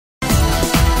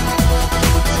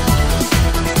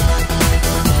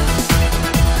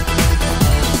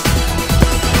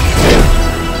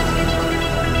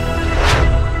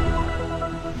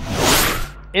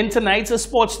In tonight's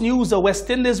sports news, the West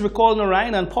Indies recall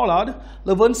Narine and Pollard,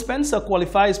 Laverne Spencer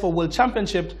qualifies for World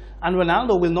Championship, and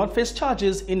Ronaldo will not face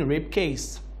charges in rape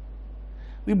case.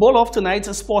 We ball off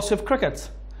tonight's sports with cricket.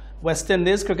 West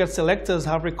Indies cricket selectors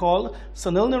have recalled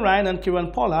Sunil Narine and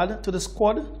Kieron Pollard to the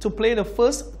squad to play the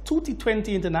first two T20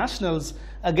 internationals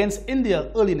against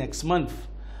India early next month.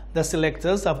 The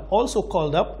selectors have also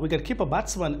called up wicketkeeper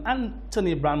batsman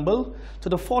Anthony Bramble to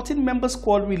the 14-member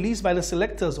squad released by the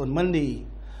selectors on Monday.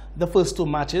 The first two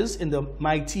matches in the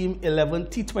My Team 11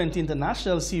 T20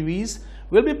 International Series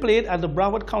will be played at the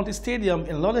Broward County Stadium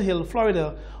in Lauderhill,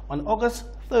 Florida on August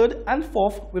 3rd and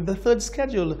 4th, with the third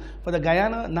scheduled for the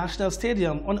Guyana National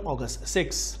Stadium on August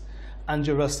 6th.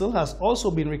 Andrew Russell has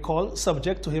also been recalled,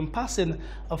 subject to him passing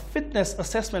a fitness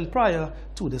assessment prior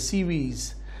to the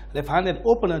series. Left-handed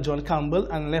opener John Campbell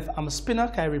and left-arm spinner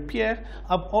Kyrie Pierre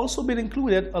have also been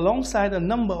included alongside a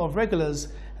number of regulars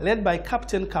led by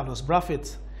captain Carlos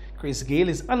Brathwaite. Chris Gayle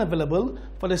is unavailable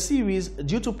for the series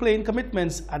due to playing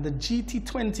commitments at the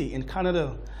GT20 in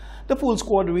Canada. The full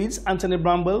squad reads Anthony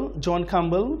Bramble, John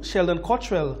Campbell, Sheldon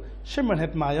Cottrell, Shimron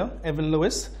Hetmeyer, Evan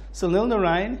Lewis, Sunil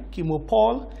Narine, Kimo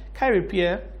Paul, Kyrie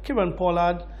Pierre, Kieron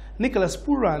Pollard, Nicholas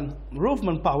Pooran,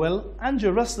 Rovman Powell,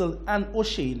 Andrew Russell and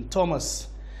O'Shane Thomas.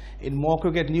 In more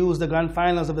cricket news, the grand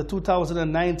finals of the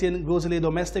 2019 Grosley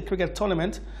Domestic Cricket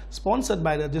Tournament, sponsored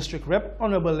by the District Rep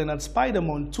Honorable Leonard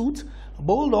Spider-Man Toot,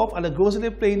 bowled off at the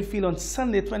Grosley Playing Field on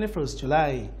Sunday, 21st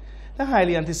July. The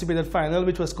highly anticipated final,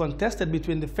 which was contested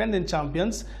between defending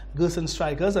champions Gerson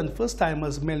Strikers and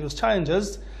first-timers Melrose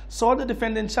Challengers, saw the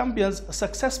defending champions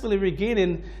successfully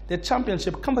regaining their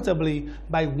championship comfortably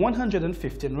by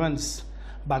 115 runs.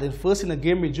 Batting first in a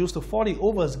game reduced to 40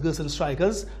 overs, Gerson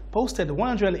Strikers posted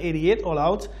 188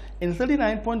 all-out in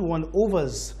 39.1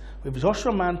 overs, with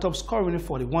Joshua Mann top scoring in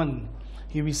 41.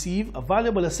 He received a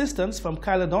valuable assistance from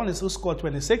Kyle Adonis, who scored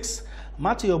 26,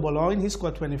 Matteo Bologne, he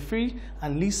scored 23,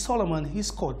 and Lee Solomon, he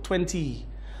scored 20.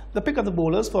 The pick of the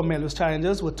bowlers for Melrose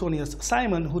Challengers were Tonius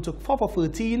Simon, who took 4 for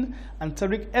 13, and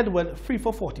Tariq Edward 3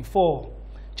 for 44.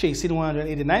 Chasing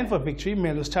 189 for victory,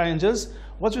 Melrose Challengers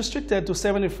was restricted to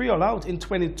 73 all-out in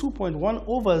 22.1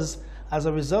 overs as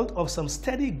a result of some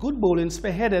steady good bowling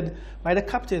spearheaded by the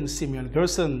captain Simeon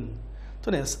Gerson.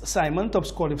 Tonius Simon top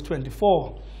scored with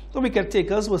 24. The wicket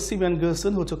takers were Simeon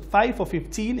Gerson, who took 5 for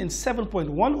 15 in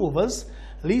 7.1 overs,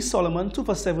 Lee Solomon 2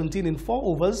 for 17 in 4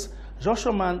 overs,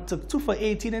 Joshua Mann took 2 for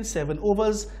 18 in 7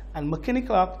 overs, and McKinney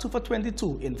Clark 2 for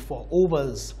 22 in 4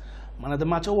 overs. Man of the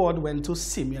Match award went to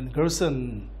Simeon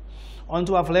Gerson. On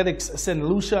to athletics, St.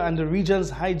 Lucia and the region's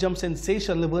high jump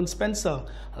sensation Laverne Spencer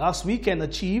last weekend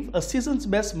achieved a season's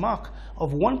best mark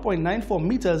of 1.94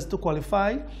 meters to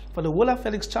qualify for the World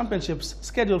Athletics Championships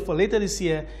scheduled for later this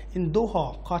year in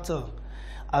Doha, Qatar.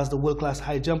 As the world-class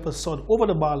high jumper soared over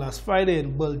the bar last Friday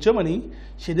in Berlin, Germany,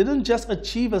 she didn't just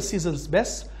achieve a season's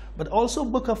best, but also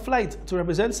book a flight to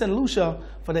represent St. Lucia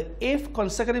for the 8th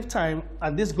consecutive time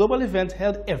at this global event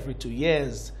held every 2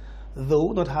 years.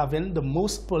 Though not having the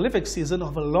most prolific season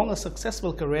of a long and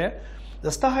successful career,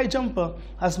 the star high jumper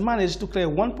has managed to clear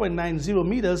 1.90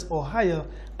 meters or higher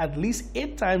at least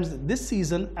 8 times this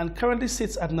season and currently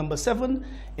sits at number 7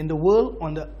 in the world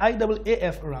on the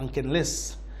IAAF ranking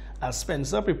list. As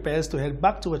Spencer prepares to head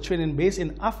back to a training base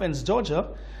in Athens,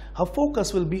 Georgia, her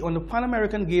focus will be on the Pan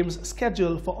American Games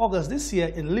scheduled for August this year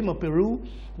in Lima, Peru,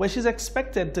 where she's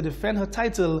expected to defend her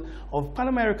title of Pan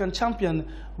American champion,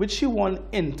 which she won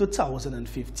in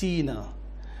 2015.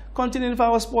 Continuing with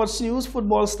our sports news,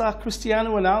 football star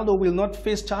Cristiano Ronaldo will not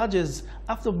face charges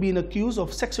after being accused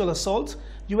of sexual assault,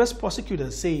 U.S.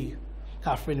 prosecutors say.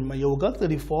 Catherine Mayorga,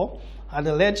 34, had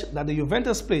alleged that the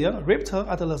Juventus player raped her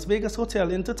at a Las Vegas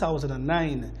hotel in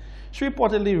 2009. She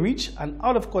reportedly reached an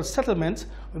out-of-court settlement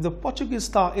with the Portuguese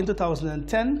star in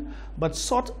 2010, but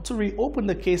sought to reopen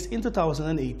the case in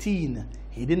 2018.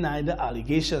 He denied the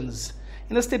allegations.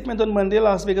 In a statement on Monday,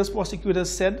 Las Vegas prosecutors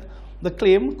said the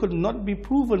claim could not be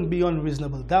proven beyond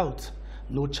reasonable doubt.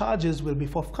 No charges will be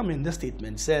forthcoming, the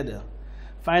statement said.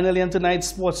 Finally, on tonight's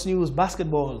sports news,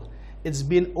 basketball. It's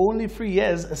been only 3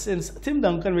 years since Tim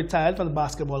Duncan retired from the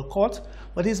basketball court,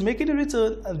 but he's making a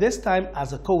return this time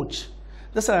as a coach.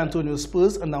 The San Antonio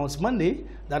Spurs announced Monday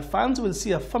that fans will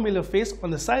see a familiar face on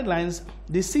the sidelines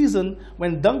this season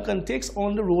when Duncan takes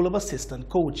on the role of assistant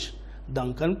coach.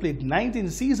 Duncan played 19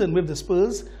 seasons with the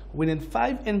Spurs, winning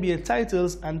 5 NBA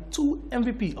titles and 2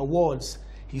 MVP awards.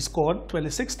 He scored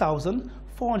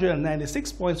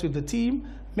 26,496 points with the team,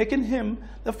 making him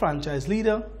the franchise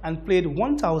leader, and played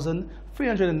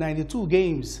 1,392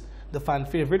 games. The fan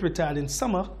favorite retired in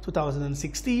summer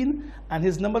 2016, and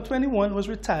his number 21 was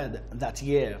retired that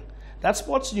year. That's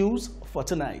sports news for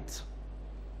tonight.